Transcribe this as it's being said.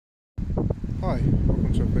Hi,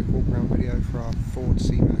 welcome to a quick walk around video for our Ford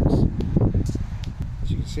C-Max.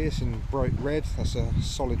 As you can see, it's in bright red. That's a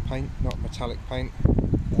solid paint, not metallic paint.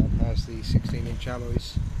 Has the 16-inch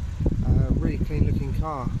alloys. Really clean looking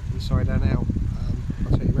car inside and out.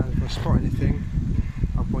 I'll take you around. If I spot anything,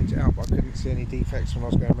 I'll point it out, but I couldn't see any defects when I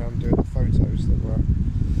was going around doing the photos that were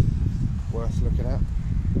worth looking at.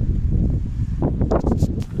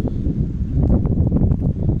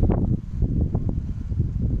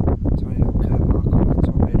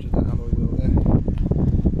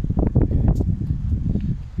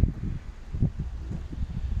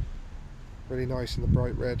 Really nice in the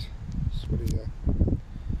bright red. It's really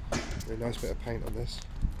nice bit of paint on this.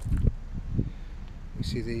 You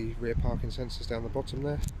see the rear parking sensors down the bottom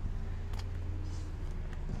there.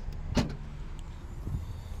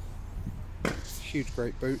 Huge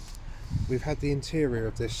great boot. We've had the interior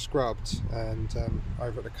of this scrubbed, and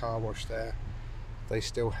over at the car wash there they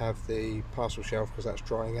still have the parcel shelf because that's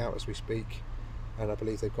drying out as we speak, and I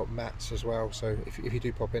believe they've got mats as well, so if you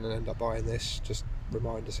do pop in and end up buying this, just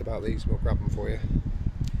remind us about these and we'll grab them for you.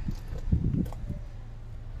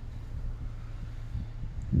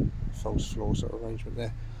 False floor sort of arrangement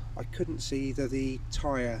there. I couldn't see either the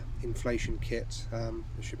tyre inflation kit, there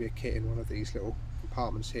should be a kit in one of these little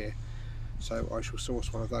compartments here, so I shall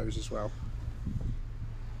source one of those as well.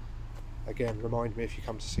 Again, remind me if you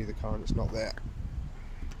come to see the car and it's not there.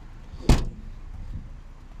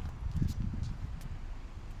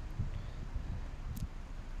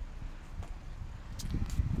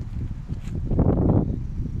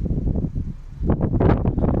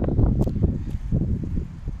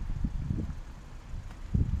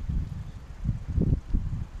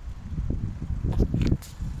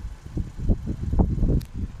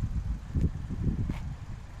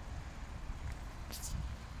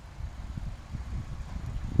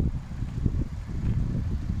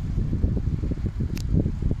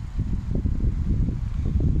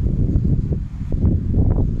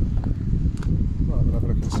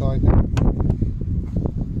 Inside now.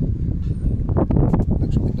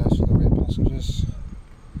 Electric windows for the rear passengers.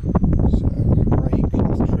 So grey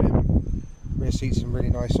cloth trim. Rear seats in really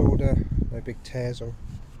nice order. No big tears or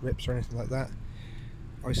rips or anything like that.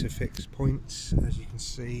 Isofix points, as you can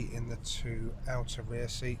see, in the two outer rear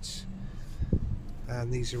seats.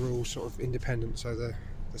 And these are all sort of independent, so the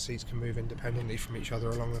seats can move independently from each other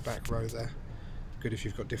along the back row there. Good if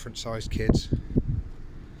you've got different sized kids.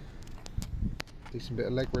 Decent bit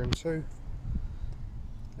of leg room too.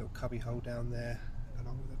 Little cubby hole down there,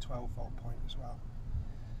 along with a 12-volt point as well.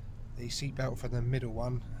 The seat belt for the middle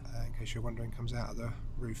one, in case you're wondering, comes out of the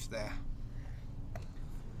roof there.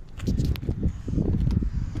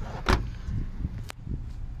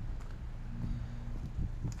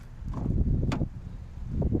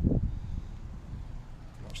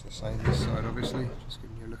 Much the same this side, obviously. Just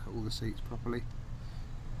giving you a look at all the seats properly.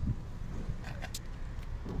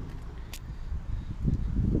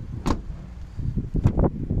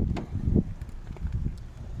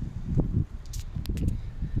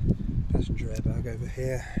 Passenger airbag over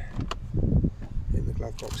here. In the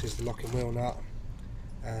glove box is the locking wheel nut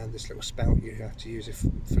and this little spout you have to use if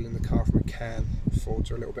filling the car from a can.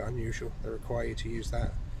 Fords are a little bit unusual, they require you to use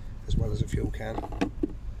that as well as a fuel can.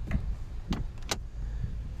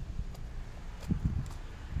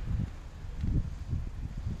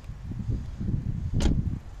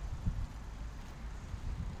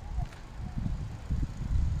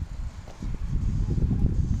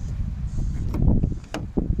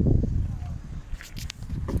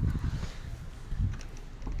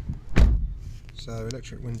 So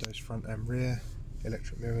electric windows front and rear,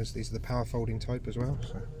 electric mirrors, these are the power folding type as well,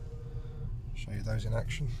 so I'll show you those in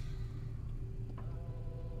action.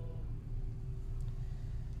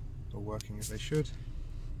 All working as they should.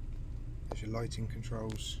 There's your lighting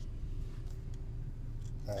controls.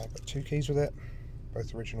 Got two keys with it,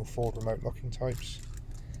 both original Ford remote locking types.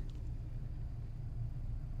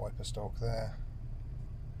 Wiper stalk there.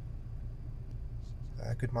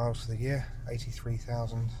 Good miles for the year,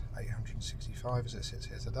 83,865 as it sits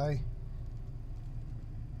here today.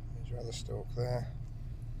 There's your other stalk there.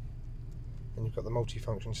 And you've got the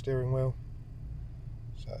multi-function steering wheel.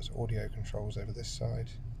 So that's audio controls over this side.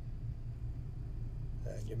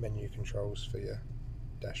 And your menu controls for your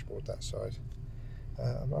dashboard that side.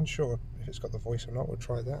 I'm unsure if it's got the voice or not, we'll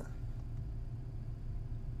try that.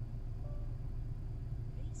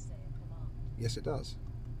 Yes, it does.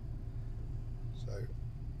 So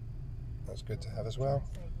that's good to have as well.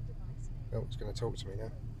 Oh, it's going to talk to me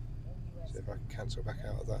now. See if I can cancel back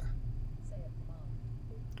out of that.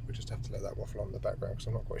 We'll just have to let that waffle on in the background because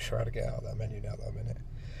I'm not quite sure how to get out of that menu now that I'm in it.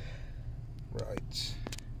 Right,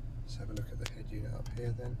 let's have a look at the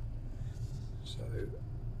here then. So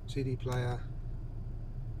CD player,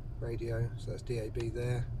 radio, so that's DAB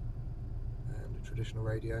there, and a traditional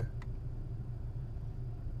radio.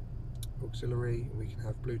 Auxiliary, we can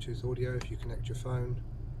have Bluetooth audio if you connect your phone,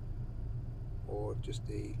 or just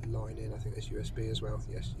the line in. I think there's USB as well.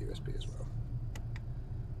 Yes, USB as well.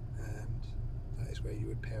 And that is where you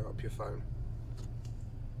would pair up your phone.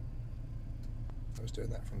 I was doing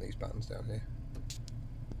that from these buttons down here.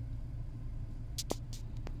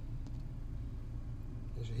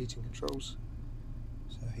 There's your heating controls.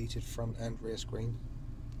 So heated front and rear screen.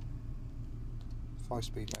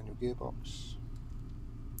 5-speed manual gearbox.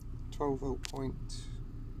 12-volt point.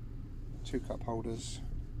 2 cup holders.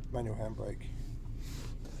 Manual handbrake.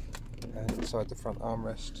 And inside the front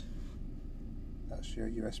armrest, that's your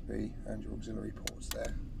USB and your auxiliary ports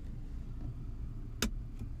there.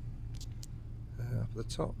 Up at the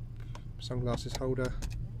top, sunglasses holder.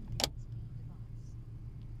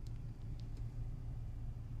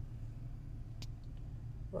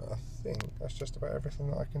 Right, I think that's just about everything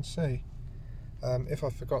that I can see. If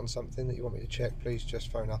I've forgotten something that you want me to check, please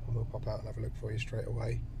just phone up and we'll pop out and have a look for you straight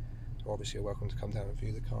away. Or obviously you're welcome to come down and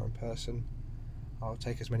view the car in person. I'll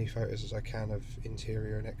take as many photos as I can of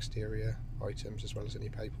interior and exterior items, as well as any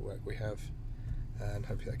paperwork we have, and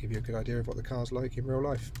hopefully that'll give you a good idea of what the car's like in real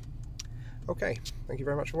life. Okay, thank you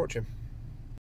very much for watching.